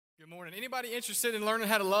Morning. Anybody interested in learning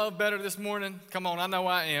how to love better this morning? Come on, I know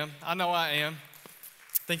I am.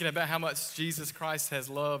 Thinking about how much Jesus Christ has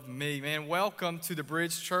loved me. Man, welcome to the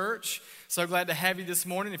Bridge Church. So glad to have you this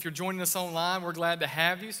morning. If you're joining us online, we're glad to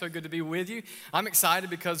have you. So good to be with you. I'm excited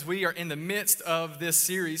because we are in the midst of this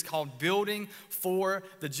series called Building for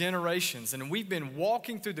the Generations. And we've been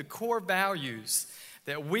walking through the core values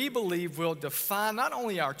that we believe will define not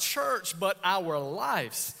only our church, but our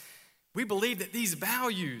lives. We believe that these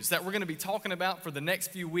values that we're going to be talking about for the next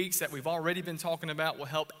few weeks that we've already been talking about will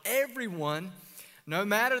help everyone, no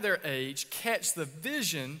matter their age, catch the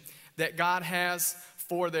vision that God has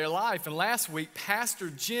for their life. And last week, Pastor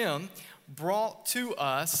Jim brought to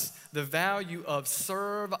us the value of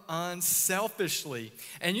serve unselfishly.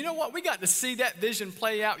 And you know what? We got to see that vision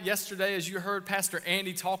play out yesterday as you heard Pastor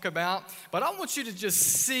Andy talk about. But I want you to just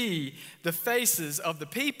see the faces of the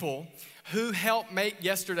people who helped make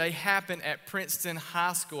yesterday happen at Princeton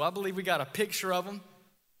High School. I believe we got a picture of them.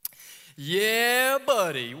 Yeah,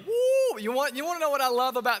 buddy. Woo! You want to know what I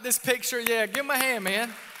love about this picture? Yeah, give them a hand,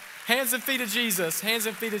 man. Hands and feet of Jesus. Hands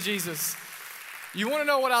and feet of Jesus. You want to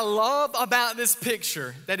know what I love about this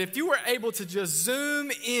picture? That if you were able to just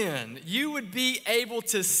zoom in, you would be able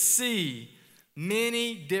to see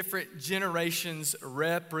many different generations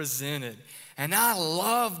represented. And I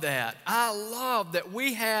love that. I love that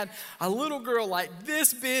we had a little girl like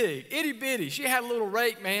this big, itty bitty. She had a little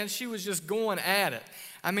rake, man. She was just going at it.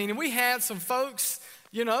 I mean, we had some folks,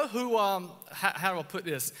 you know, who, how do I put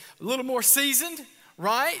this? A little more seasoned,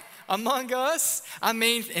 right, among us. I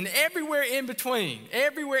mean, and everywhere in between.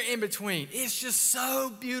 It's just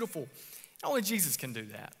so beautiful. Only Jesus can do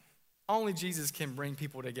that. Only Jesus can bring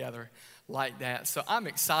people together like that. So I'm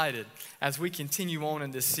excited as we continue on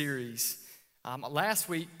in this series. Last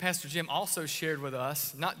week, Pastor Jim also shared with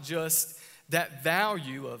us not just that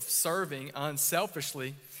value of serving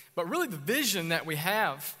unselfishly, but really the vision that we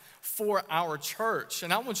have for our church.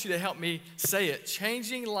 And I want you to help me say it.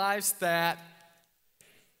 Changing lives that,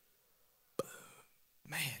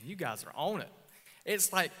 man, you guys are on it.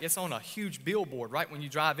 It's like it's on a huge billboard right when you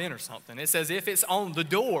drive in or something. It's as if it's on the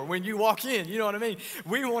door when you walk in. You know what I mean?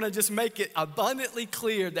 We want to just make it abundantly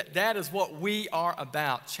clear that that is what we are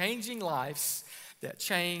about. Changing lives that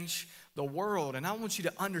change the world. And I want you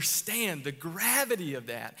to understand the gravity of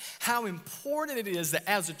that. How important it is that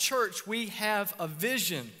as a church we have a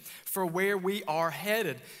vision for where we are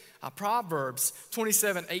headed. Proverbs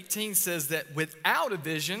 27:18 says that without a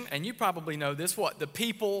vision, and you probably know this, what? The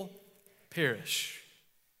people perish.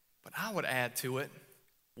 But I would add to it,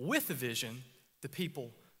 with a vision, the people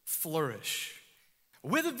flourish.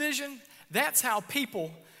 With a vision, that's how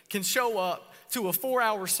people can show up to a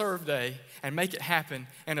 4-hour serve day and make it happen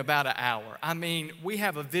in about an hour. I mean, we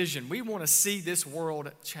have a vision. We want to see this world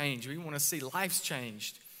change. We want to see lives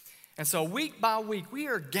changed. And so week by week, we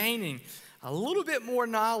are gaining a little bit more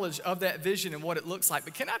knowledge of that vision and what it looks like.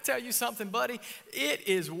 But can I tell you something, buddy? It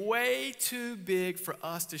is way too big for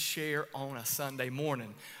us to share on a Sunday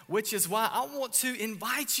morning, which is why I want to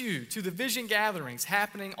invite you to the vision gatherings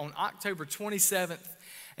happening on October 27th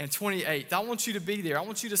and 28th. I want you to be there. I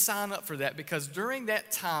want you to sign up for that because during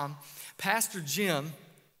that time, Pastor Jim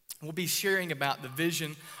will be sharing about the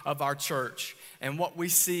vision of our church and what we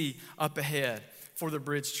see up ahead for the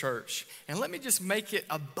Bridge Church. And let me just make it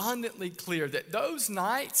abundantly clear that those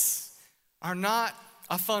nights are not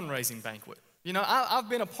a fundraising banquet. You know, I've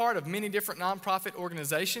been a part of many different nonprofit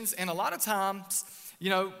organizations, and a lot of times,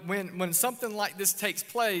 you know, when something like this takes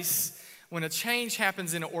place, when a change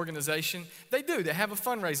happens in an organization, they have a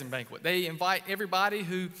fundraising banquet. They invite everybody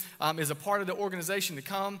who is a part of the organization to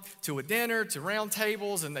come to a dinner, to round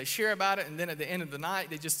tables, and they share about it. And then at the end of the night,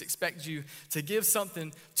 they just expect you to give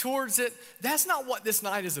something towards it. That's not what this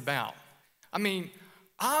night is about. I mean,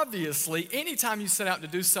 obviously, anytime you set out to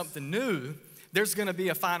do something new, there's going to be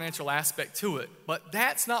a financial aspect to it. But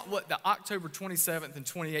that's not what the October 27th and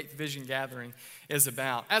 28th Vision Gathering is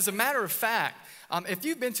about. As a matter of fact, if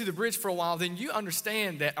you've been to the Bridge for a while, then you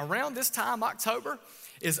understand that around this time, October,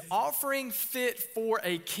 is Offering Fit for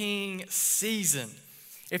a King season.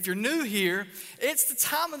 If you're new here, it's the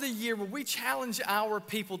time of the year where we challenge our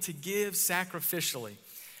people to give sacrificially.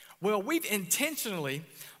 Well, we've intentionally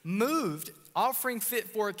moved Offering Fit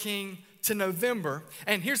for a King to November.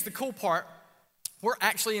 And here's the cool part. We're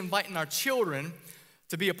actually inviting our children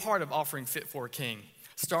to be a part of Offering Fit for a King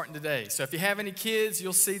starting today. So if you have any kids,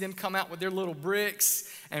 you'll see them come out with their little bricks.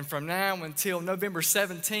 And from now until November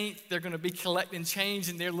 17th, they're going to be collecting change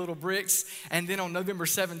in their little bricks. And then on November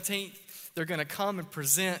 17th, they're going to come and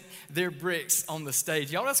present their bricks on the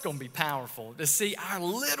stage. Y'all, that's going to be powerful to see our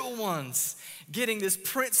little ones getting this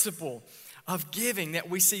principle of giving that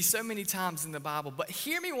we see so many times in the Bible. But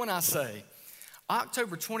hear me when I say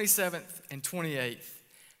October 27th and 28th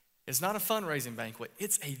is not a fundraising banquet.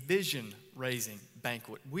 It's a vision-raising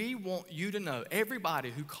banquet. We want you to know,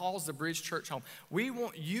 everybody who calls the Bridge Church home, we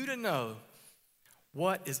want you to know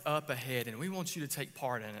what is up ahead, and we want you to take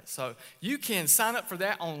part in it. So you can sign up for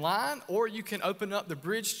that online, or you can open up the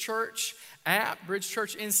Bridge Church app, Bridge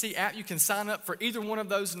Church NC app. You can sign up for either one of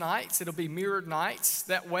those nights. It'll be mirrored nights.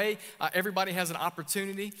 That way, everybody has an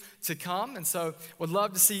opportunity to come. And so would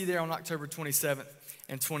love to see you there on October 27th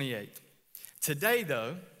and 28th. Today,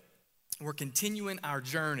 though, we're continuing our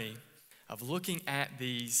journey of looking at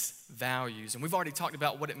these values. And we've already talked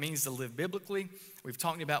about what it means to live biblically. We've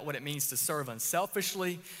talked about what it means to serve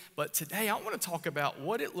unselfishly. But today I want to talk about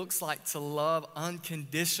what it looks like to love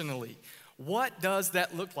unconditionally. What does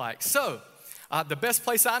that look like? So the best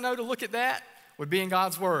place I know to look at that would be in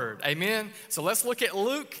God's Word. Amen? So let's look at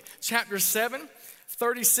Luke chapter 7,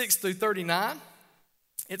 36 through 39.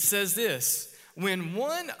 It says this: when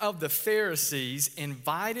one of the Pharisees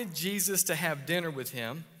invited Jesus to have dinner with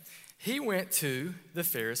him, he went to the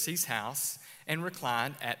Pharisee's house and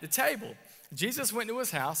reclined at the table. Jesus went to his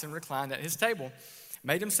house and reclined at his table,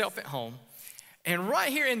 made himself at home. And right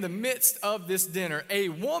here in the midst of this dinner, a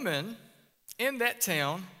woman in that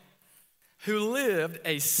town who lived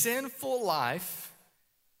a sinful life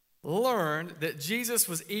learned that Jesus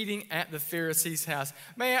was eating at the Pharisee's house.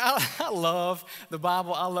 Man, I love the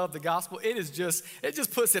Bible. I love the gospel. It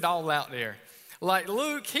just puts it all out there. Like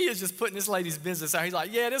Luke, he is just putting this lady's business out. He's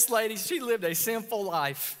like, yeah, this lady, she lived a sinful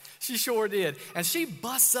life. She sure did. And she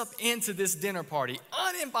busts up into this dinner party,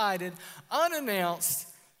 uninvited, unannounced.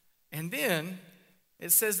 And then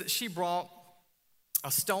it says that she brought a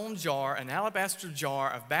stone jar, an alabaster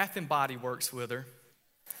jar of Bath and Body Works with her.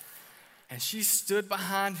 And she stood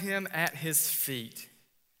behind him at his feet.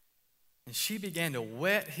 And she began to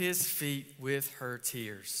wet his feet with her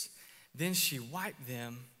tears. Then she wiped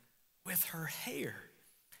them with her hair,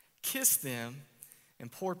 kissed them,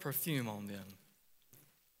 and poured perfume on them.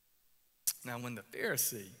 Now, when the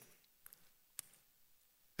Pharisee,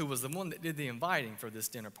 who was the one that did the inviting for this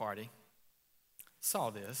dinner party, saw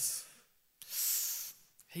this,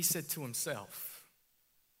 he said to himself,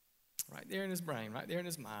 right there in his brain, right there in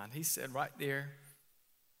his mind, he said right there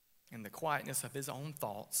in the quietness of his own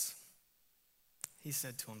thoughts, he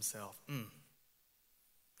said to himself,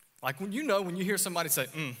 Like when you hear somebody say,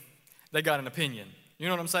 they got an opinion. You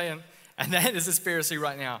know what I'm saying? And that is this Pharisee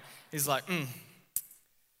right now. He's like,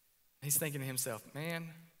 He's thinking to himself, man,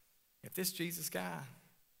 if this Jesus guy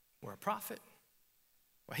were a prophet,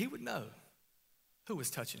 well, he would know who was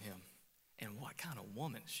touching him and what kind of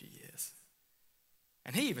woman she is.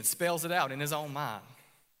 And he even spells it out in his own mind.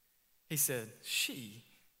 He said, she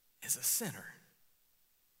is a sinner.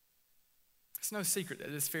 It's no secret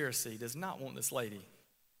that this Pharisee does not want this lady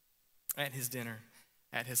at his dinner,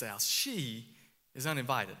 at his house. She is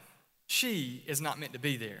uninvited. She is not meant to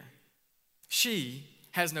be there. She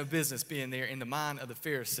has no business being there in the mind of the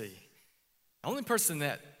Pharisee. The only person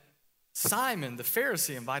that Simon, the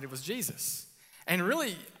Pharisee, invited was Jesus. And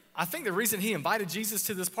really, I think the reason he invited Jesus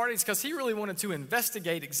to this party is because he really wanted to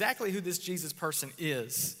investigate exactly who this Jesus person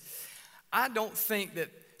is. I don't think that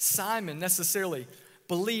Simon necessarily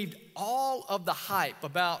believed all of the hype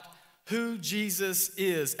about who Jesus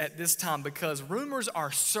is at this time, because rumors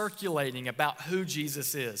are circulating about who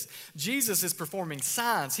Jesus is. Jesus is performing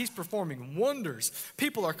signs. He's performing wonders.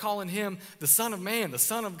 People are calling him the Son of Man, the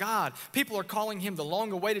Son of God. People are calling him the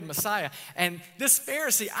long-awaited Messiah. And this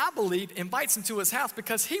Pharisee, I believe, invites him to his house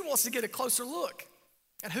because he wants to get a closer look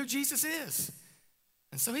at who Jesus is.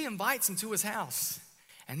 And so he invites him to his house.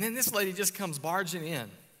 And then this lady just comes barging in.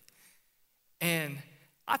 And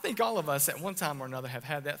I think all of us at one time or another have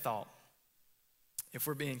had that thought, if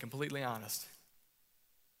we're being completely honest.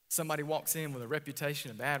 Somebody walks in with a reputation,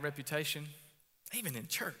 a bad reputation, even in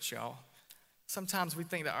church, y'all. Sometimes we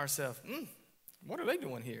think to ourselves, what are they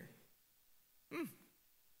doing here?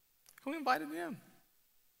 Who invited them?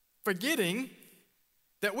 Forgetting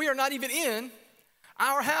that we are not even in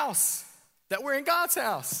our house, that we're in God's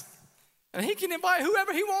house. And he can invite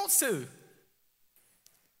whoever he wants to.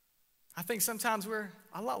 I think sometimes we're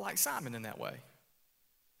a lot like Simon in that way.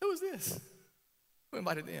 Who is this? Who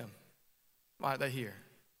invited them? Why are they here?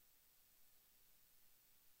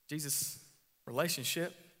 Jesus'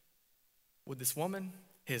 relationship with this woman,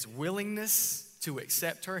 his willingness to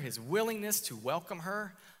accept her, his willingness to welcome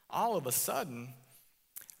her, all of a sudden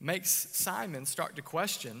makes Simon start to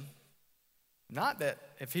question, not that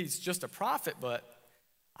if he's just a prophet, but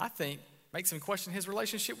I think makes him question his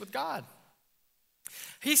relationship with God.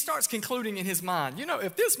 he starts concluding in his mind,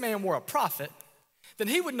 if this man were a prophet, then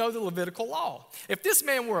he would know the Levitical law. If this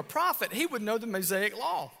man were a prophet, he would know the Mosaic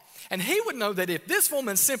law. And he would know that if this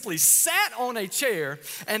woman simply sat on a chair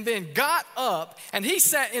and then got up and he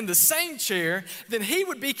sat in the same chair, then he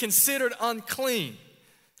would be considered unclean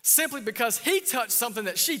simply because he touched something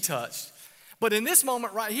that she touched. But in this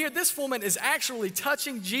moment right here, this woman is actually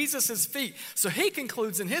touching Jesus' feet. So he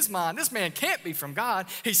concludes in his mind, this man can't be from God.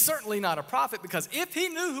 He's certainly not a prophet, because if he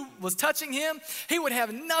knew who was touching him, he would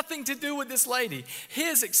have nothing to do with this lady.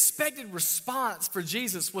 His expected response for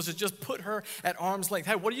Jesus was to just put her at arm's length.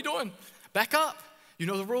 Hey, what are you doing? Back up. You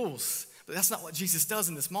know the rules. But that's not what Jesus does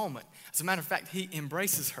in this moment. As a matter of fact, he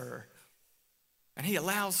embraces her and he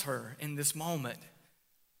allows her in this moment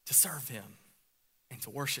to serve him and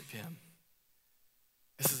to worship him.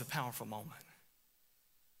 This is a powerful moment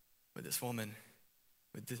with this woman,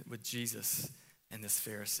 with Jesus and this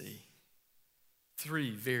Pharisee.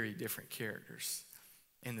 3 very different characters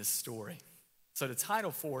in this story. So the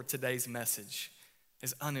title for today's message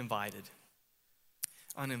is Uninvited.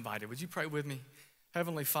 Uninvited. Would you pray with me?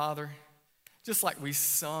 Heavenly Father, just like we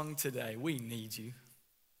sung today, we need you.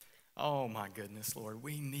 Oh my goodness, Lord,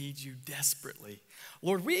 we need you desperately.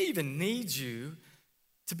 Lord, we even need you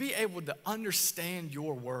to be able to understand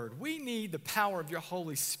your word. We need the power of your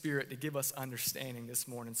Holy Spirit to give us understanding this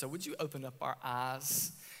morning. So would you open up our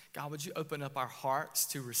eyes? God, would you open up our hearts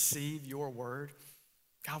to receive your word?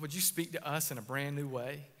 God, would you speak to us in a brand new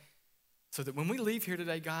way so that when we leave here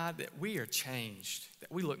today, God, that we are changed, that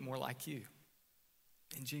we look more like you.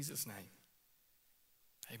 In Jesus' name,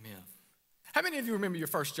 amen. How many of you remember your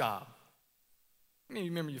first job? How many of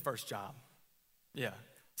you remember your first job? Yeah.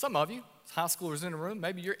 Some of you, high schoolers in the room,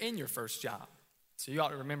 maybe you're in your first job. So you ought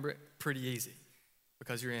to remember it pretty easy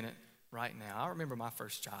because you're in it right now. I remember my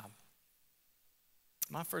first job.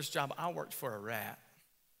 My first job, I worked for a rat.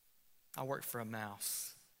 I worked for a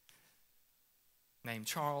mouse named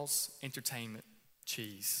Charles Entertainment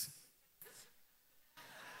Cheese.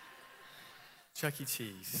 Chuck E.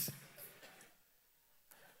 Cheese.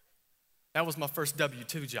 That was my first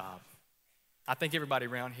W-2 job. I think everybody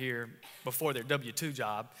around here, before their W-2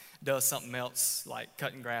 job, does something else like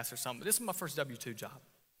cutting grass or something. But this was my first W-2 job,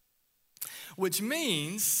 which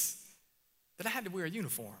means that I had to wear a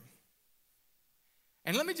uniform.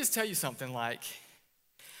 And let me just tell you something,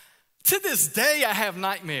 to this day, I have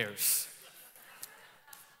nightmares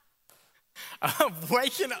of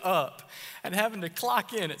waking up and having to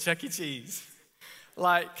clock in at Chuck E. Cheese.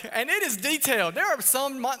 And it is detailed. There are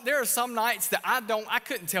some nights that I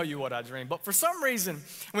couldn't tell you what I dreamed. But for some reason,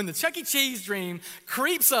 when the Chuck E. Cheese dream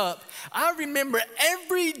creeps up, I remember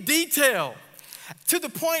every detail to the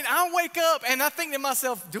point I wake up and I think to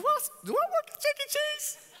myself, do I work at Chuck E.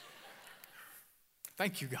 Cheese?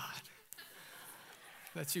 Thank you, God,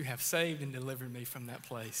 that you have saved and delivered me from that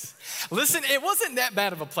place. Listen, it wasn't that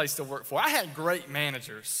bad of a place to work for. I had great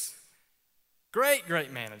managers. Great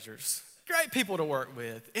managers. Great people to work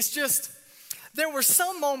with. It's just, there were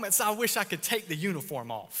some moments I wish I could take the uniform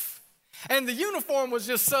off. And the uniform was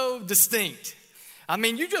just so distinct. I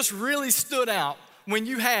mean, you just really stood out when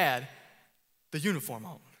you had the uniform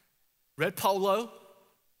on. Red polo,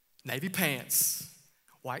 navy pants,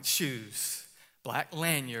 white shoes, black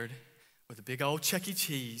lanyard with a big old Chuck E.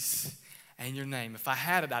 Cheese and your name. If I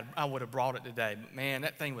had it, I would have brought it today. But man,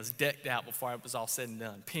 that thing was decked out before it was all said and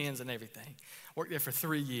done. Pins and everything. Worked there for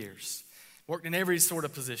 3 years. Worked in every sort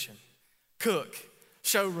of position. Cook,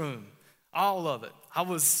 showroom, all of it. I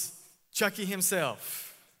was Chucky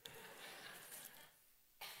himself.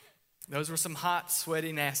 Those were some hot,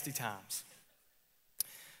 sweaty, nasty times.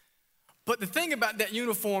 But the thing about that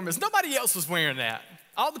uniform is nobody else was wearing that.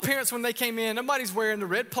 All the parents, when they came in, nobody's wearing the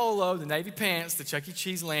red polo, the navy pants, the Chuck E.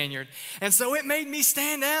 Cheese lanyard. And so it made me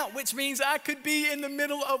stand out, which means I could be in the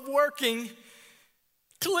middle of working,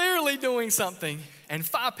 clearly doing something, and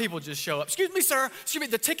 5 people just show up. Excuse me, sir. Excuse me,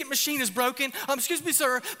 the ticket machine is broken. Excuse me,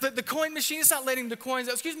 sir. The coin machine is not letting the coins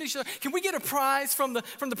out. Excuse me, sir. Can we get a prize from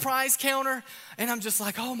the prize counter? And I'm just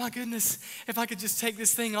like, oh my goodness, if I could just take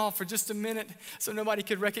this thing off for just a minute so nobody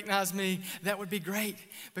could recognize me, that would be great.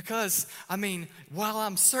 Because, while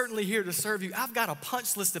I'm certainly here to serve you, I've got a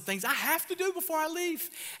punch list of things I have to do before I leave.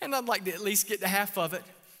 And I'd like to at least get to half of it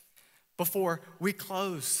before we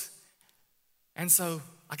close. And so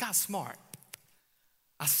I got smart.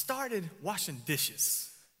 I started washing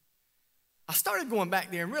dishes. I started going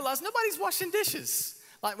back there and realized nobody's washing dishes.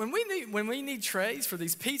 Like when we need trays for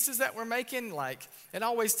these pizzas that we're making, it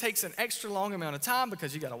always takes an extra long amount of time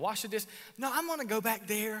because you got to wash the dish. No, I'm going to go back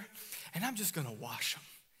there and I'm just going to wash them.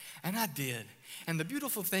 And I did. And the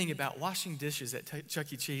beautiful thing about washing dishes at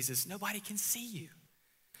Chuck E. Cheese is nobody can see you.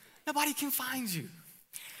 Nobody can find you.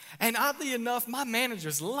 And oddly enough, my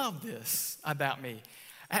managers love this about me.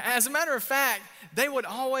 As a matter of fact, they would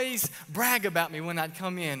always brag about me when I'd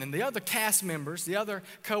come in. And the other cast members, the other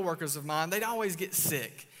coworkers of mine, they'd always get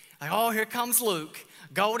sick. Like, oh, here comes Luke,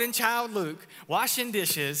 golden child Luke, washing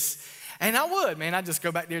dishes. And I would, man. I'd just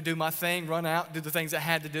go back there, do my thing, run out, do the things I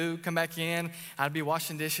had to do, come back in. I'd be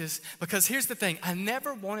washing dishes. Because here's the thing. I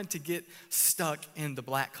never wanted to get stuck in the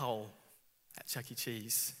black hole at Chuck E.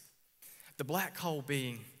 Cheese. The black hole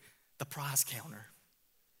being the prize counter.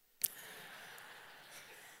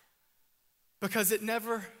 Because it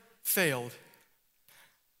never failed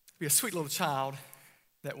to be a sweet little child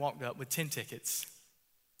that walked up with 10 tickets.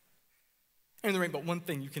 And there ain't but one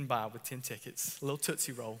thing you can buy with 10 tickets, a little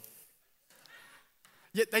Tootsie Roll.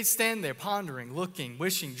 Yet they stand there pondering, looking,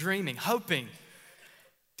 wishing, dreaming, hoping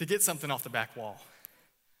to get something off the back wall.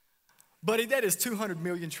 Buddy, that is 200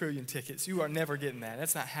 million trillion tickets. You are never getting that.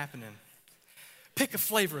 That's not happening. Pick a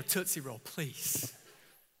flavor of Tootsie Roll, please.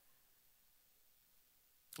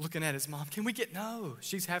 Looking at his mom, can we get, no.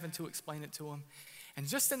 She's having to explain it to him. And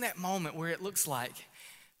just in that moment where it looks like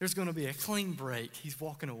there's going to be a clean break, he's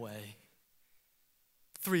walking away.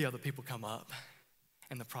 3 other people come up,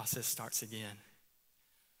 and the process starts again.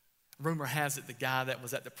 Rumor has it the guy that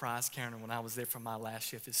was at the prize counter when I was there for my last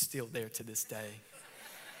shift is still there to this day.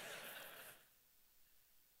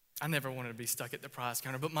 I never wanted to be stuck at the prize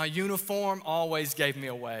counter, but my uniform always gave me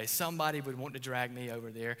away. Somebody would want to drag me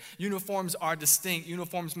over there. Uniforms are distinct.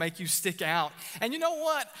 Uniforms make you stick out. And you know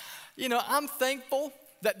what? I'm thankful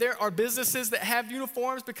that there are businesses that have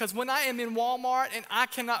uniforms, because when I am in Walmart and I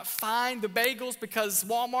cannot find the bagels because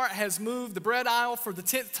Walmart has moved the bread aisle for the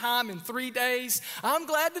 10th time in 3 days, I'm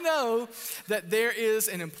glad to know that there is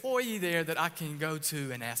an employee there that I can go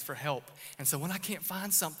to and ask for help. And so when I can't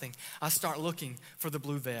find something, I start looking for the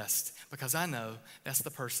blue vest, because I know that's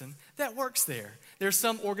the person that works there. There's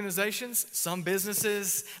some organizations, some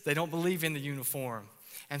businesses, they don't believe in the uniform.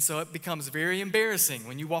 And so it becomes very embarrassing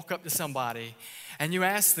when you walk up to somebody and you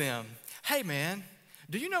ask them, hey man,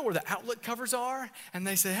 do you know where the outlet covers are? And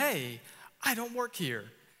they say, hey, I don't work here.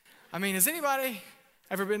 I mean, has anybody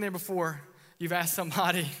ever been there before? You've asked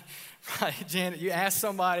somebody, right, Janet, you ask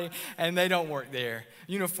somebody and they don't work there.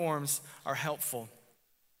 Uniforms are helpful.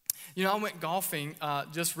 I went golfing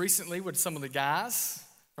just recently with some of the guys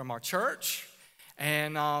from our church.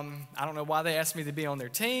 And I don't know why they asked me to be on their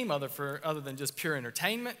team other than just pure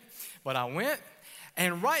entertainment, but I went.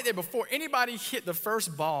 And right there, before anybody hit the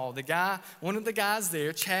first ball, one of the guys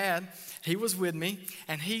there, Chad, he was with me,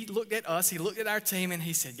 and he looked at us, he looked at our team, and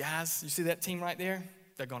he said, guys, you see that team right there?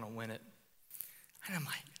 They're going to win it. And I'm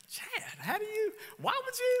like, Chad, why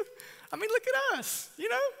would you? I mean, look at us,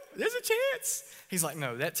 there's a chance. He's like,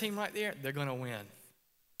 no, that team right there, they're going to win,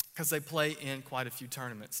 because they play in quite a few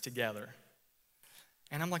tournaments together.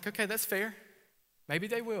 And I'm like, okay, that's fair. Maybe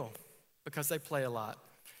they will, because they play a lot.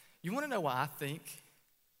 You want to know why I think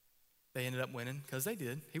they ended up winning? Because they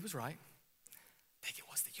did. He was right. I think it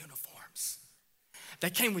was the uniforms. They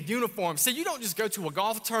came with uniforms. See, you don't just go to a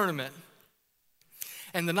golf tournament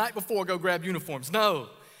and the night before go grab uniforms. No.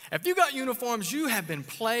 If you got uniforms, you have been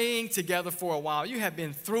playing together for a while. You have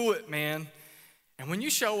been through it, man. And when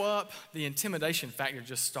you show up, the intimidation factor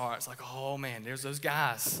just starts. Like, oh man, there's those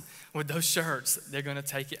guys with those shirts. They're going to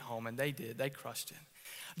take it home. And they did. They crushed it.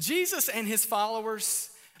 Jesus and his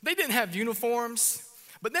followers, they didn't have uniforms,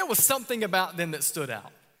 but there was something about them that stood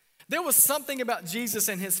out. There was something about Jesus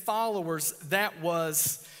and his followers that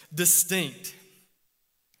was distinct.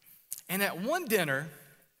 And at one dinner,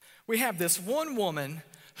 we have this one woman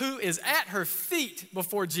who is at her feet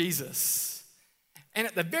before Jesus. And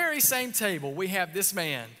at the very same table, we have this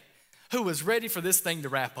man who was ready for this thing to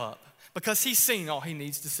wrap up, because he's seen all he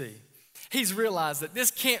needs to see. He's realized that this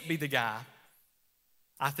can't be the guy.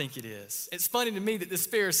 I think it is. It's funny to me that this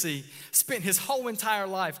Pharisee spent his whole entire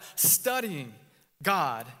life studying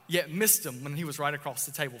God, yet missed him when he was right across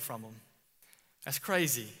the table from him. That's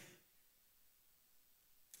crazy.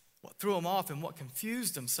 What threw him off and what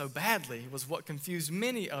confused him so badly was what confused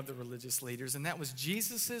many of the religious leaders, and that was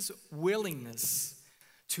Jesus' willingness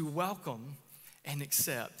to welcome and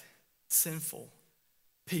accept sinful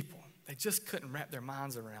people. They just couldn't wrap their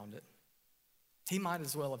minds around it. He might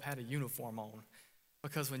as well have had a uniform on,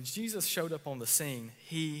 because when Jesus showed up on the scene,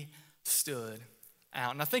 he stood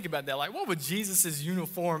out. Now think about that. Like, what would Jesus'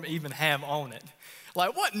 uniform even have on it?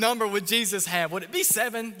 Like, what number would Jesus have? Would it be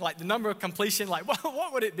 7, like the number of completion? Like,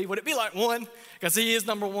 what would it be? Would it be like 1? Because he is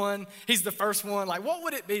number 1. He's the first one. Like, what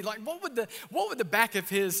would it be? Like, what would the back of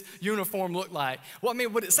his uniform look like? Well, I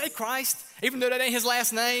mean, would it say Christ, even though that ain't his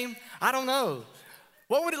last name? I don't know.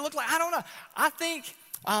 What would it look like? I don't know. I think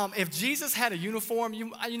If Jesus had a uniform,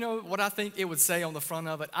 you know what I think it would say on the front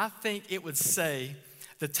of it? I think it would say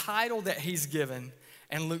the title that he's given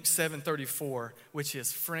in Luke 7:34, which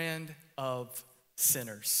is friend of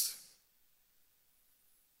sinners.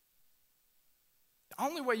 The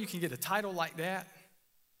only way you can get a title like that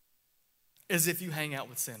is if you hang out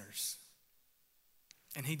with sinners.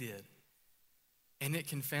 And he did. And it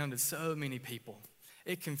confounded so many people.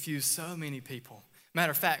 It confused so many people.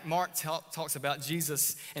 Matter of fact, Mark talks about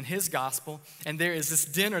Jesus and his gospel, and there is this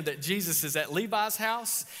dinner that Jesus is at Levi's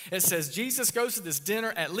house. It says Jesus goes to this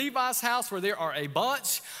dinner at Levi's house where there are a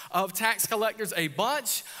bunch of tax collectors, a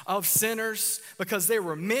bunch of sinners, because there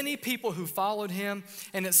were many people who followed him.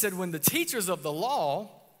 And it said when the teachers of the law,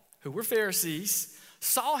 who were Pharisees,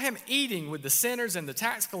 saw him eating with the sinners and the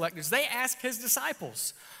tax collectors, they asked his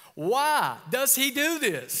disciples, why does he do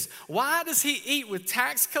this? Why does he eat with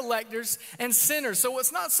tax collectors and sinners? So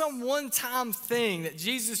it's not some one-time thing that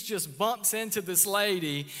Jesus just bumps into this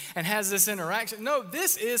lady and has this interaction. No,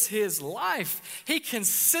 this is his life. He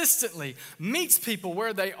consistently meets people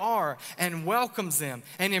where they are and welcomes them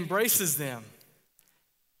and embraces them.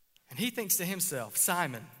 And he thinks to himself,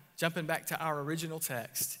 Simon, jumping back to our original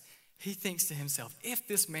text, he thinks to himself, if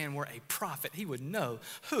this man were a prophet, he would know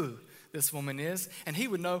who this woman is, and he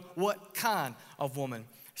would know what kind of woman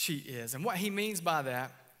she is. And what he means by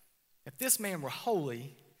that, if this man were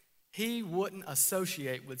holy, he wouldn't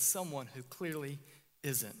associate with someone who clearly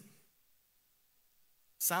isn't.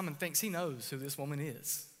 Simon thinks he knows who this woman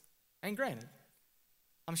is. And granted,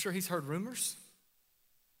 I'm sure he's heard rumors.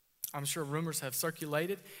 I'm sure rumors have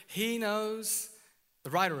circulated. He knows, the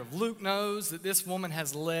writer of Luke knows, that this woman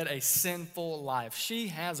has led a sinful life. She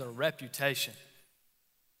has a reputation.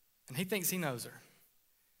 And he thinks he knows her.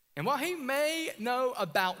 And while he may know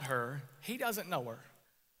about her, he doesn't know her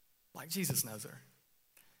like Jesus knows her.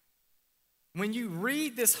 When you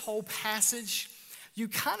read this whole passage, you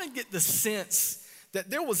kind of get the sense that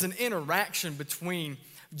there was an interaction between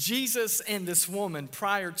Jesus and this woman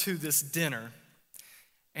prior to this dinner.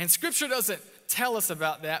 And Scripture doesn't tell us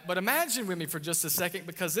about that, but imagine with me for just a second,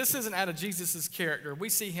 because this isn't out of Jesus' character. We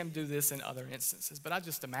see him do this in other instances, but I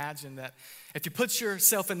just imagine that if you put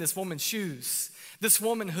yourself in this woman's shoes, this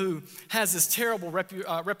woman who has this terrible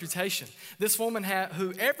reputation, this woman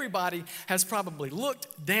who everybody has probably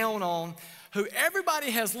looked down on, who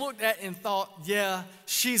everybody has looked at and thought, yeah,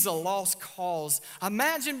 she's a lost cause.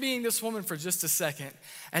 Imagine being this woman for just a second,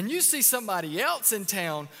 and you see somebody else in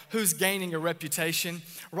town who's gaining a reputation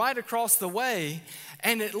right across the way,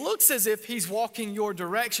 and it looks as if he's walking your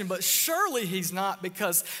direction, but surely he's not,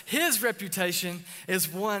 because his reputation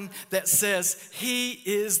is one that says he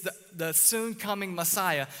is the soon-coming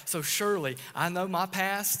Messiah. So surely, I know my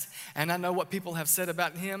past, and I know what people have said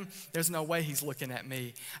about him. There's no way he's looking at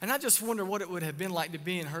me. And I just wonder what it would have been like to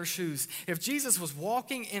be in her shoes if Jesus was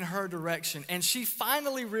walking in her direction, and she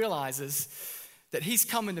finally realizes that he's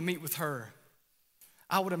coming to meet with her.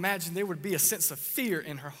 I would imagine there would be a sense of fear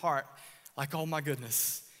in her heart, like, oh my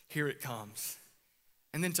goodness, here it comes.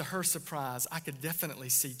 And then to her surprise, I could definitely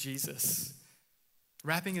see Jesus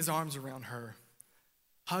wrapping his arms around her,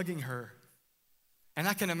 hugging her. And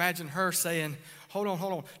I can imagine her saying, hold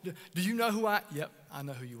on. Do you know who Yep, I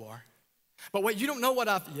know who you are. But wait, you don't know what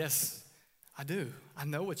Yes, I do. I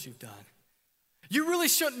know what you've done. You really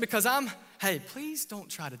shouldn't, because hey, please don't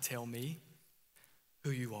try to tell me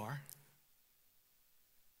who you are.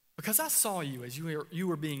 Because I saw you as you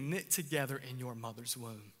were being knit together in your mother's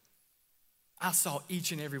womb. I saw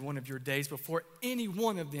each and every one of your days before any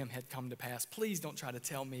one of them had come to pass. Please don't try to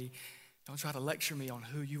tell me, don't try to lecture me on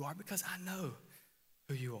who you are, because I know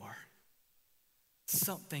who you are.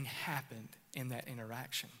 Something happened in that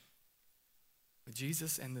interaction with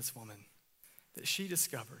Jesus and this woman that she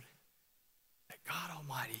discovered that God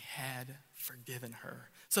Almighty had forgiven her.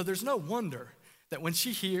 So there's no wonder that when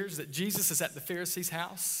she hears that Jesus is at the Pharisee's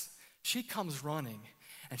house, she comes running.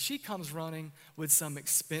 And she comes running with some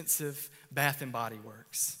expensive Bath and Body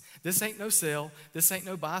Works. This ain't no sale. This ain't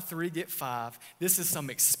no buy 3, get 5. This is some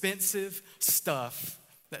expensive stuff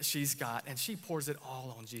that she's got. And she pours it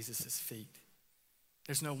all on Jesus' feet.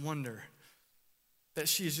 There's no wonder that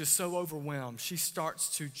she is just so overwhelmed. She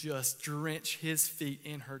starts to just drench his feet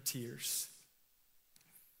in her tears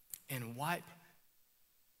and wipe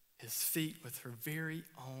his feet with her very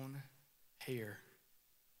own hair.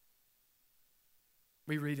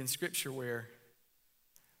 We read in Scripture where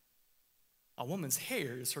a woman's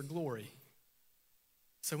hair is her glory.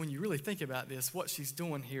 So when you really think about this, what she's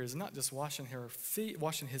doing here is not just washing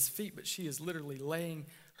his feet, but she is literally laying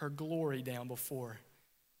her glory down before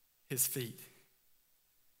his feet.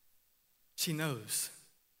 She knows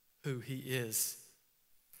who he is.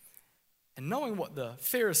 And knowing what the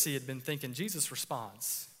Pharisee had been thinking, Jesus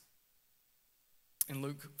responds in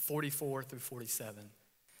Luke 44 through 47.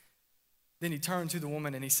 Then he turned to the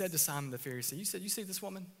woman and he said to Simon the Pharisee, you see this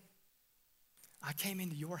woman? I came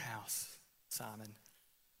into your house, Simon,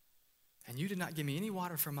 and you did not give me any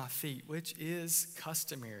water for my feet, which is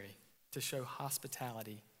customary to show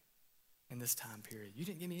hospitality in this time period. You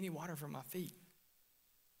didn't give me any water for my feet.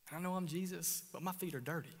 And I know I'm Jesus, but my feet are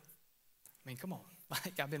dirty. I mean, come on.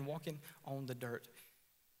 Like, I've been walking on the dirt.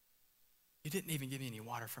 You didn't even give me any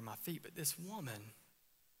water for my feet, but this woman,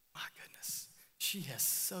 my goodness, she has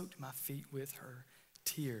soaked my feet with her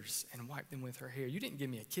tears and wiped them with her hair. You didn't give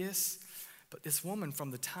me a kiss, but this woman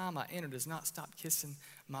from the time I entered has not stopped kissing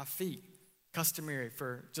my feet. Customary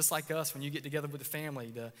for, just like us, when you get together with the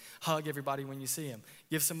family, to hug everybody when you see them.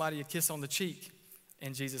 Give somebody a kiss on the cheek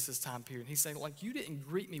in Jesus' time period. He's saying, like, you didn't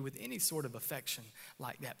greet me with any sort of affection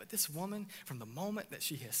like that. But this woman, from the moment that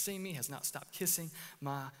she has seen me, has not stopped kissing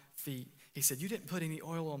my feet. He said, you didn't put any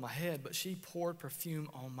oil on my head, but she poured perfume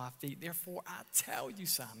on my feet. Therefore, I tell you,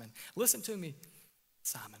 Simon, listen to me,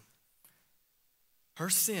 Simon. Her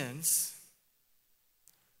sins,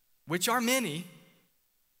 which are many,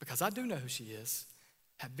 because I do know who she is,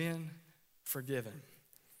 have been forgiven,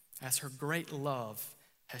 as her great love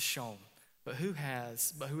has shown. But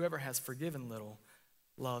whoever has forgiven little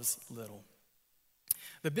loves little.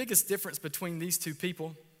 The biggest difference between these two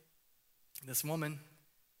people, this woman,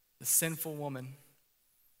 the sinful woman,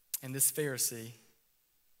 and this Pharisee,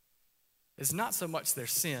 is not so much their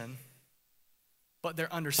sin, but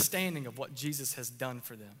their understanding of what Jesus has done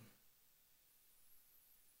for them.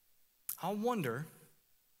 I wonder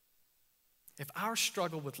if our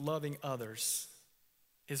struggle with loving others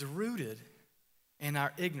is rooted in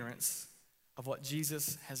our ignorance of what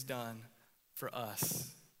Jesus has done for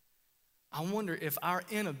us. I wonder if our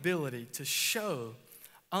inability to show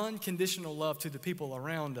unconditional love to the people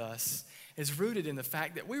around us is rooted in the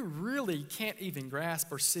fact that we really can't even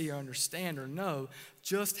grasp or see or understand or know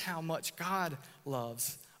just how much God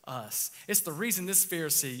loves us. It's the reason this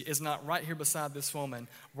Pharisee is not right here beside this woman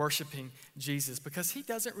worshiping Jesus, because he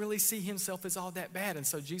doesn't really see himself as all that bad. And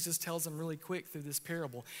so Jesus tells him really quick through this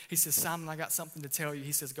parable. He says, Simon, I got something to tell you.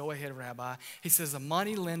 He says, go ahead, Rabbi. He says, a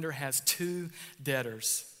money lender has two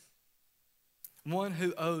debtors. One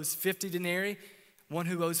who owes 50 denarii, one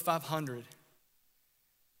who owes 500.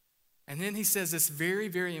 And then he says this very,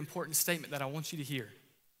 very important statement that I want you to hear.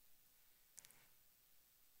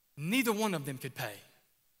 Neither one of them could pay.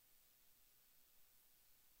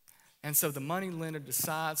 And so the money lender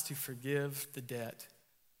decides to forgive the debt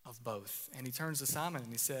of both. And he turns to Simon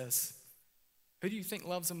and he says, who do you think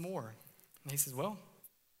loves him more? And he says, well,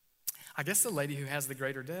 I guess the lady who has the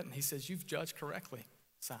greater debt. And he says, you've judged correctly,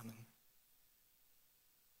 Simon.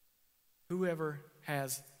 Whoever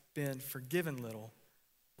has been forgiven little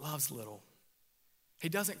loves little. He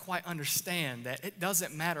doesn't quite understand that it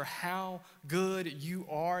doesn't matter how good you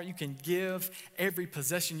are. You can give every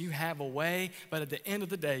possession you have away, but at the end of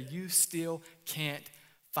the day, you still can't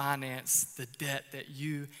finance the debt that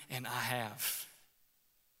you and I have.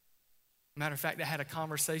 Matter of fact, I had a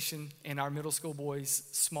conversation in our middle school boys'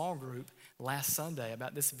 small group last Sunday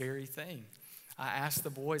about this very thing. I asked the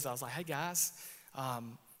boys, I was like, hey guys,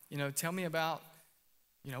 tell me about,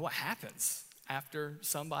 what happens after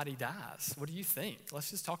somebody dies. What do you think?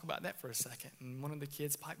 Let's just talk about that for a second. And one of the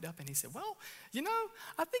kids piped up and he said, well,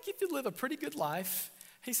 I think if you live a pretty good life,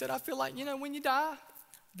 he said, I feel like, when you die,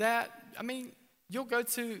 you'll go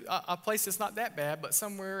to a place that's not that bad, but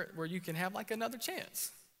somewhere where you can have like another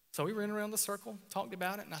chance. So we ran around the circle, talked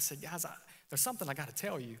about it, and I said, guys, there's something I got to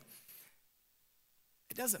tell you.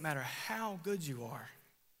 It doesn't matter how good you are.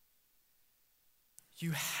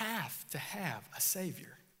 You have to have a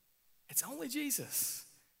Savior. It's only Jesus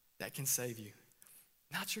that can save you,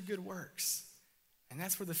 not your good works. And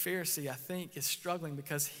that's where the Pharisee, I think, is struggling,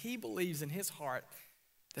 because he believes in his heart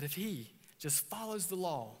that if he just follows the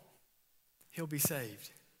law, he'll be saved.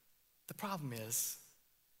 The problem is,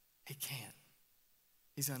 he can't.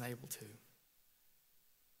 He's unable to.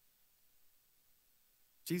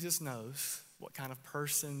 Jesus knows what kind of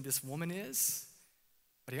person this woman is,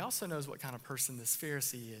 but he also knows what kind of person this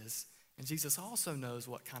Pharisee is. And Jesus also knows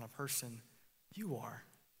what kind of person you are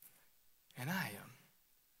and I am.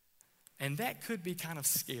 And that could be kind of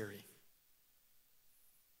scary.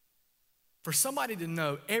 For somebody to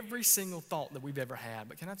know every single thought that we've ever had.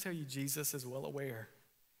 But can I tell you, Jesus is well aware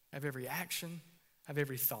of every action, of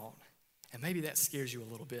every thought. And maybe that scares you a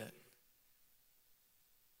little bit.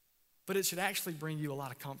 But it should actually bring you a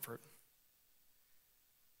lot of comfort.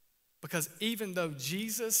 Because even though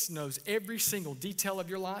Jesus knows every single detail of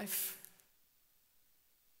your life,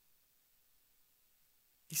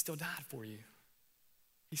 He still died for you.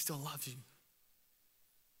 He still loves you.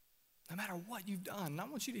 No matter what you've done, and I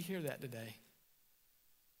want you to hear that today.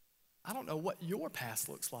 I don't know what your past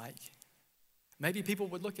looks like. Maybe people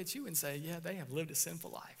would look at you and say, yeah, they have lived a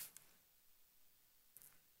sinful life.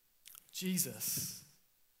 Jesus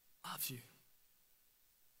loves you.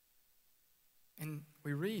 And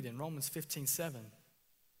we read in Romans 15:7,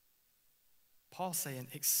 Paul saying,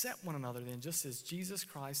 accept one another then, just as Jesus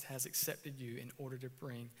Christ has accepted you in order to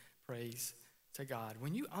bring praise to God.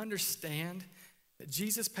 When you understand that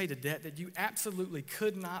Jesus paid a debt that you absolutely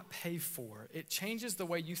could not pay for, it changes the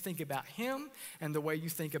way you think about him and the way you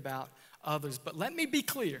think about others. But let me be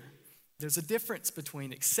clear, there's a difference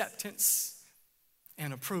between acceptance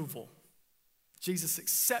and approval. Jesus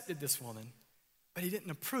accepted this woman, but he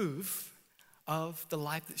didn't approve of the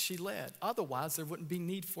life that she led. Otherwise, there wouldn't be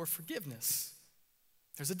need for forgiveness.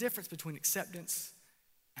 There's a difference between acceptance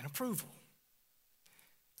and approval.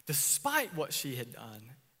 Despite what she had done,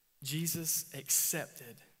 Jesus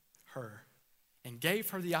accepted her and gave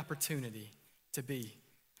her the opportunity to be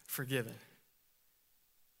forgiven.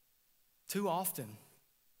 Too often,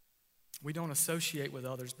 we don't associate with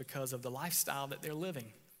others because of the lifestyle that they're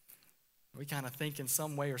living. We kind of think in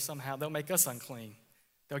some way or somehow they'll make us unclean.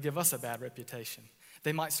 They'll give us a bad reputation.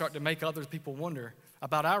 They might start to make other people wonder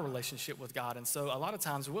about our relationship with God. And so a lot of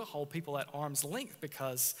times we'll hold people at arm's length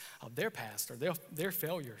because of their past or their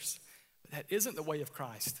failures. But that isn't the way of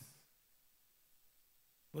Christ.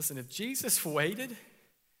 Listen, if Jesus waited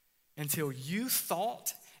until you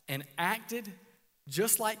thought and acted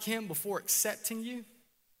just like him before accepting you,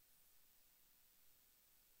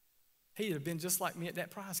 he'd have been just like me at that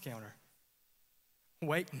prize counter,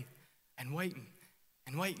 waiting and waiting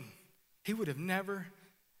and waiting. He would have never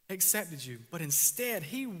accepted you, but instead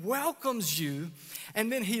he welcomes you,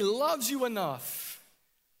 and then he loves you enough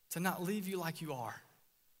to not leave you like you are.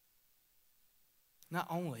 Not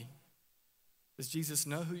only does Jesus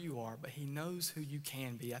know who you are, but he knows who you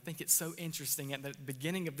can be. I think it's so interesting. At the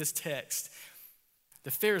beginning of this text,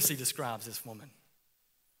 the Pharisee describes this woman.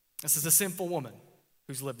 This is a sinful woman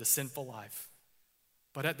who's lived a sinful life.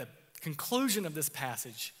 But at the conclusion of this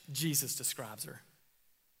passage, Jesus describes her.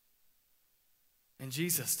 And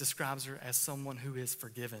Jesus describes her as someone who is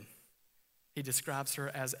forgiven. He describes her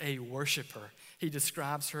as a worshiper. He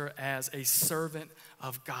describes her as a servant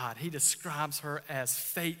of God. He describes her as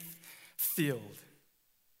faith-filled.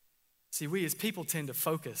 See, we as people tend to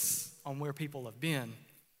focus on where people have been,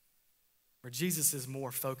 where Jesus is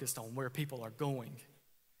more focused on where people are going.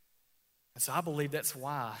 And so I believe that's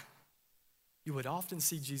why you would often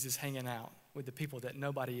see Jesus hanging out with the people that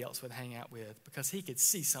nobody else would hang out with, because he could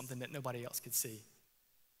see something that nobody else could see.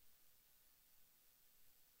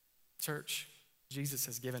 Church, Jesus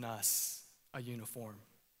has given us a uniform.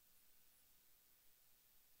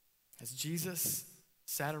 As Jesus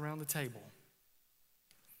sat around the table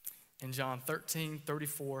in John 13,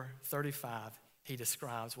 34, 35, he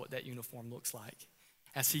describes what that uniform looks like.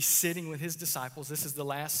 As he's sitting with his disciples, this is the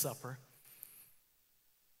Last Supper.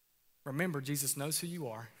 Remember, Jesus knows who you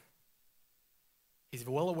are. He's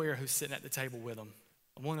well aware who's sitting at the table with him.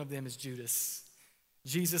 One of them is Judas.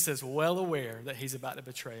 Jesus is well aware that he's about to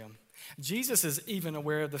betray him. Jesus is even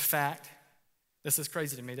aware of the fact, this is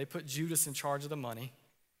crazy to me, they put Judas in charge of the money.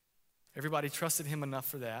 Everybody trusted him enough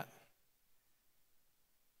for that.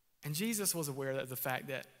 And Jesus was aware of the fact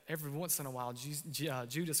that every once in a while,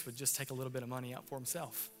 Judas would just take a little bit of money out for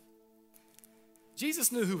himself.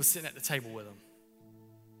 Jesus knew who was sitting at the table with him.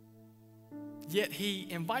 Yet he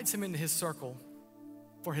invites him into his circle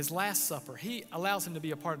for his Last Supper. He allows him to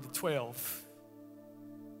be a part of the 12.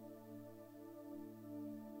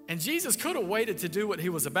 And Jesus could have waited to do what he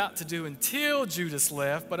was about to do until Judas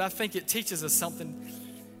left, but I think it teaches us something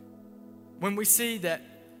when we see that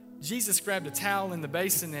Jesus grabbed a towel in the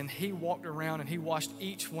basin and he walked around and he washed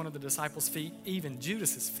each one of the disciples' feet, even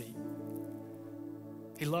Judas's feet.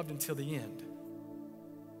 He loved until the end.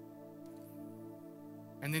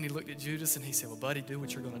 And then he looked at Judas and he said, well, buddy, do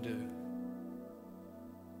what you're going to do.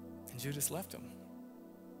 And Judas left him.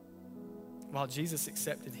 While Jesus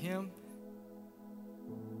accepted him,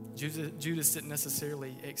 Judas didn't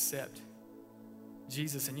necessarily accept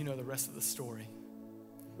Jesus, and you know the rest of the story.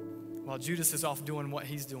 While Judas is off doing what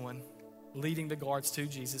he's doing, leading the guards to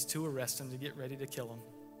Jesus to arrest him, to get ready to kill him,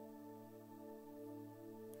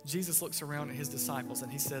 Jesus looks around at his disciples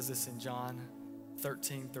and he says this in John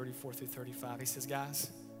 13, 34 through 35. He says,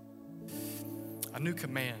 guys, a new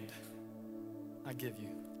command I give you.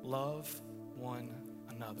 Love one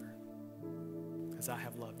another as I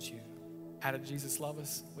have loved you. How did Jesus love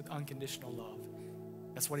us? With unconditional love.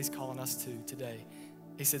 That's what he's calling us to today.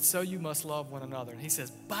 He said, so you must love one another. And he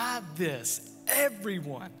says, by this,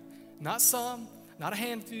 everyone, not some, not a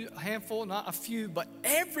handful, not a few, but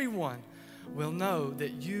everyone will know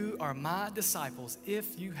that you are my disciples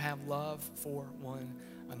if you have love for one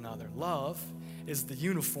another. Love is the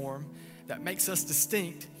uniform that makes us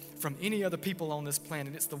distinct from any other people on this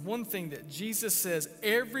planet. It's the one thing that Jesus says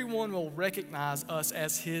everyone will recognize us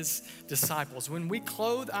as his disciples. When we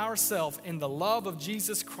clothe ourselves in the love of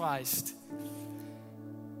Jesus Christ,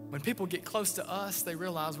 when people get close to us, they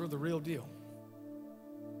realize we're the real deal.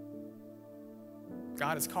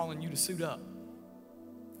 God is calling you to suit up,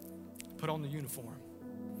 put on the uniform,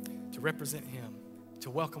 to represent him, to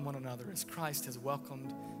welcome one another as Christ has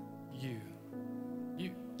welcomed you.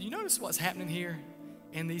 You notice what's happening here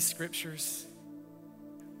in these scriptures?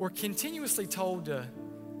 We're continuously told to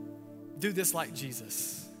do this like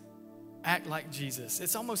Jesus, act like Jesus.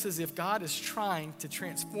 It's almost as if God is trying to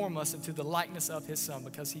transform us into the likeness of his son,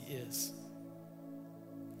 because he is.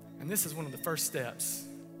 And this is one of the first steps.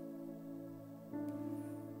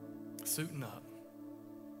 Suiting up.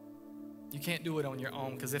 You can't do it on your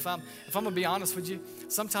own, because if I'm going to be honest with you,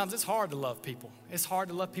 sometimes it's hard to love people. It's hard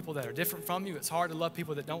to love people that are different from you. It's hard to love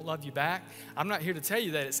people that don't love you back. I'm not here to tell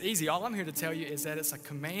you that it's easy. All I'm here to tell you is that it's a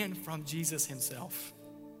command from Jesus himself.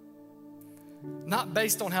 Not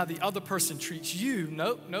based on how the other person treats you.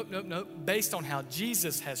 Nope. Based on how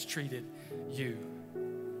Jesus has treated you.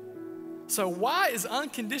 So why is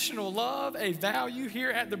unconditional love a value here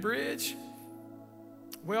at the Bridge?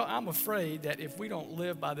 Well, I'm afraid that if we don't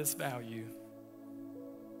live by this value,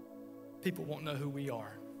 people won't know who we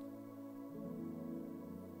are.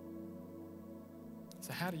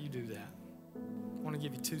 So how do you do that? I want to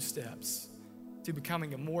give you 2 steps to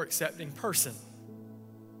becoming a more accepting person.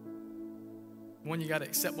 One, you got to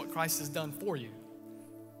accept what Christ has done for you.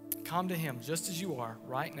 Come to him just as you are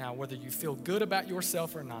right now, whether you feel good about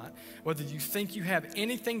yourself or not, whether you think you have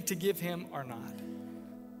anything to give him or not.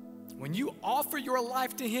 When you offer your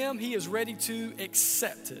life to him, he is ready to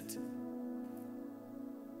accept it.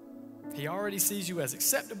 He already sees you as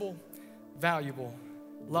acceptable, valuable,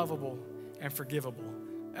 lovable, and forgivable.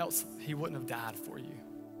 Else he wouldn't have died for you.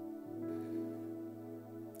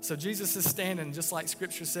 So Jesus is standing, just like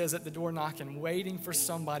Scripture says, at the door knocking, waiting for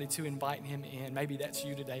somebody to invite him in. Maybe that's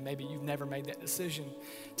you today. Maybe you've never made that decision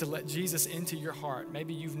to let Jesus into your heart.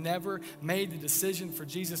 Maybe you've never made the decision for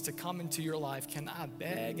Jesus to come into your life. Can I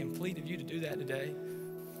beg and plead of you to do that today?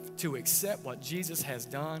 To accept what Jesus has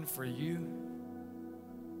done for you?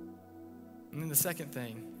 And then the second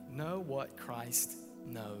thing, know what Christ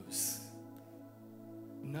knows.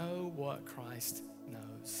 Know what Christ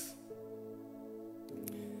knows.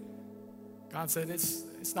 God said,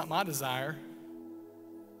 it's not my desire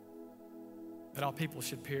that all people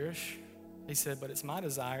should perish. He said, but it's my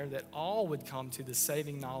desire that all would come to the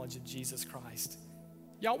saving knowledge of Jesus Christ.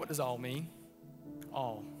 Y'all, what does all mean?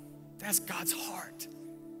 All. That's God's heart.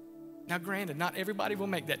 Now, granted, not everybody will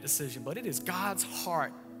make that decision, but it is God's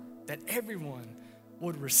heart that everyone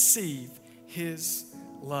would receive his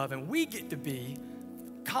love. And we get to be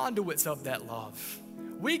conduits of that love.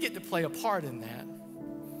 We get to play a part in that.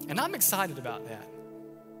 And I'm excited about that.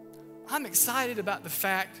 I'm excited about the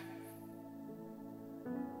fact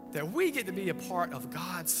that we get to be a part of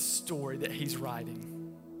God's story that he's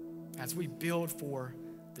writing as we build for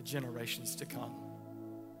the generations to come.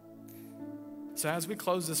 So as we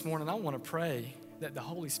close this morning, I want to pray that the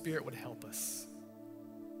Holy Spirit would help us,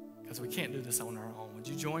 because we can't do this on our own. Would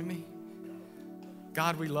you join me?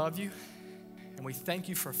 God, we love you, and we thank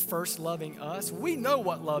you for first loving us. We know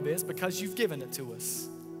what love is because you've given it to us.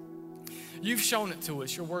 You've shown it to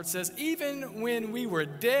us. Your word says, even when we were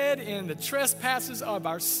dead in the trespasses of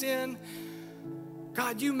our sin,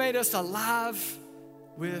 God, you made us alive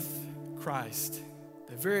with Christ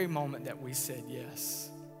the very moment that we said yes.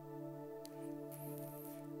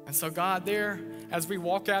 And so, God, there, as we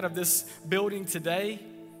walk out of this building today,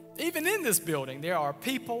 even in this building, there are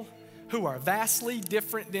people who are vastly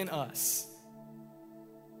different than us.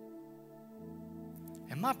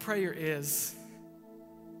 And my prayer is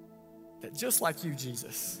that just like you,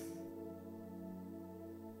 Jesus,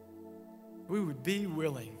 we would be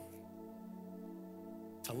willing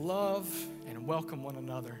to love and welcome one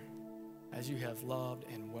another as you have loved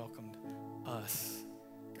and welcomed us.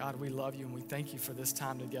 God, we love you and we thank you for this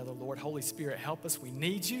time together. Lord, Holy Spirit, help us. We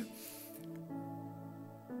need you.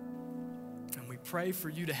 And we pray for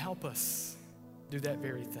you to help us do that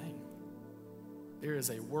very thing. There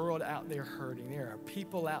is a world out there hurting. There are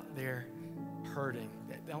people out there hurting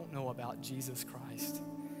that don't know about Jesus Christ.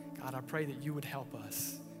 God, I pray that you would help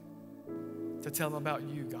us to tell them about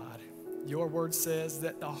you, God, Your word says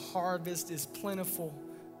that the harvest is plentiful,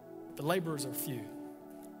 the laborers are few.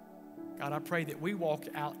 God, I pray that we walk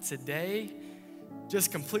out today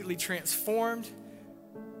just completely transformed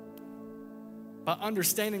by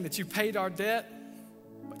understanding that you paid our debt.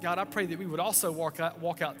 But God, I pray that we would also walk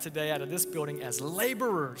out today out of this building as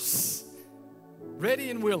laborers, ready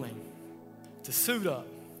and willing to suit up,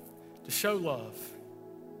 to show love,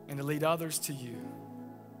 and to lead others to you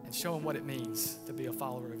and show them what it means to be a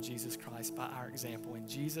follower of Jesus Christ by our example. In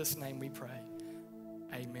Jesus' name we pray,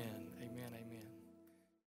 amen.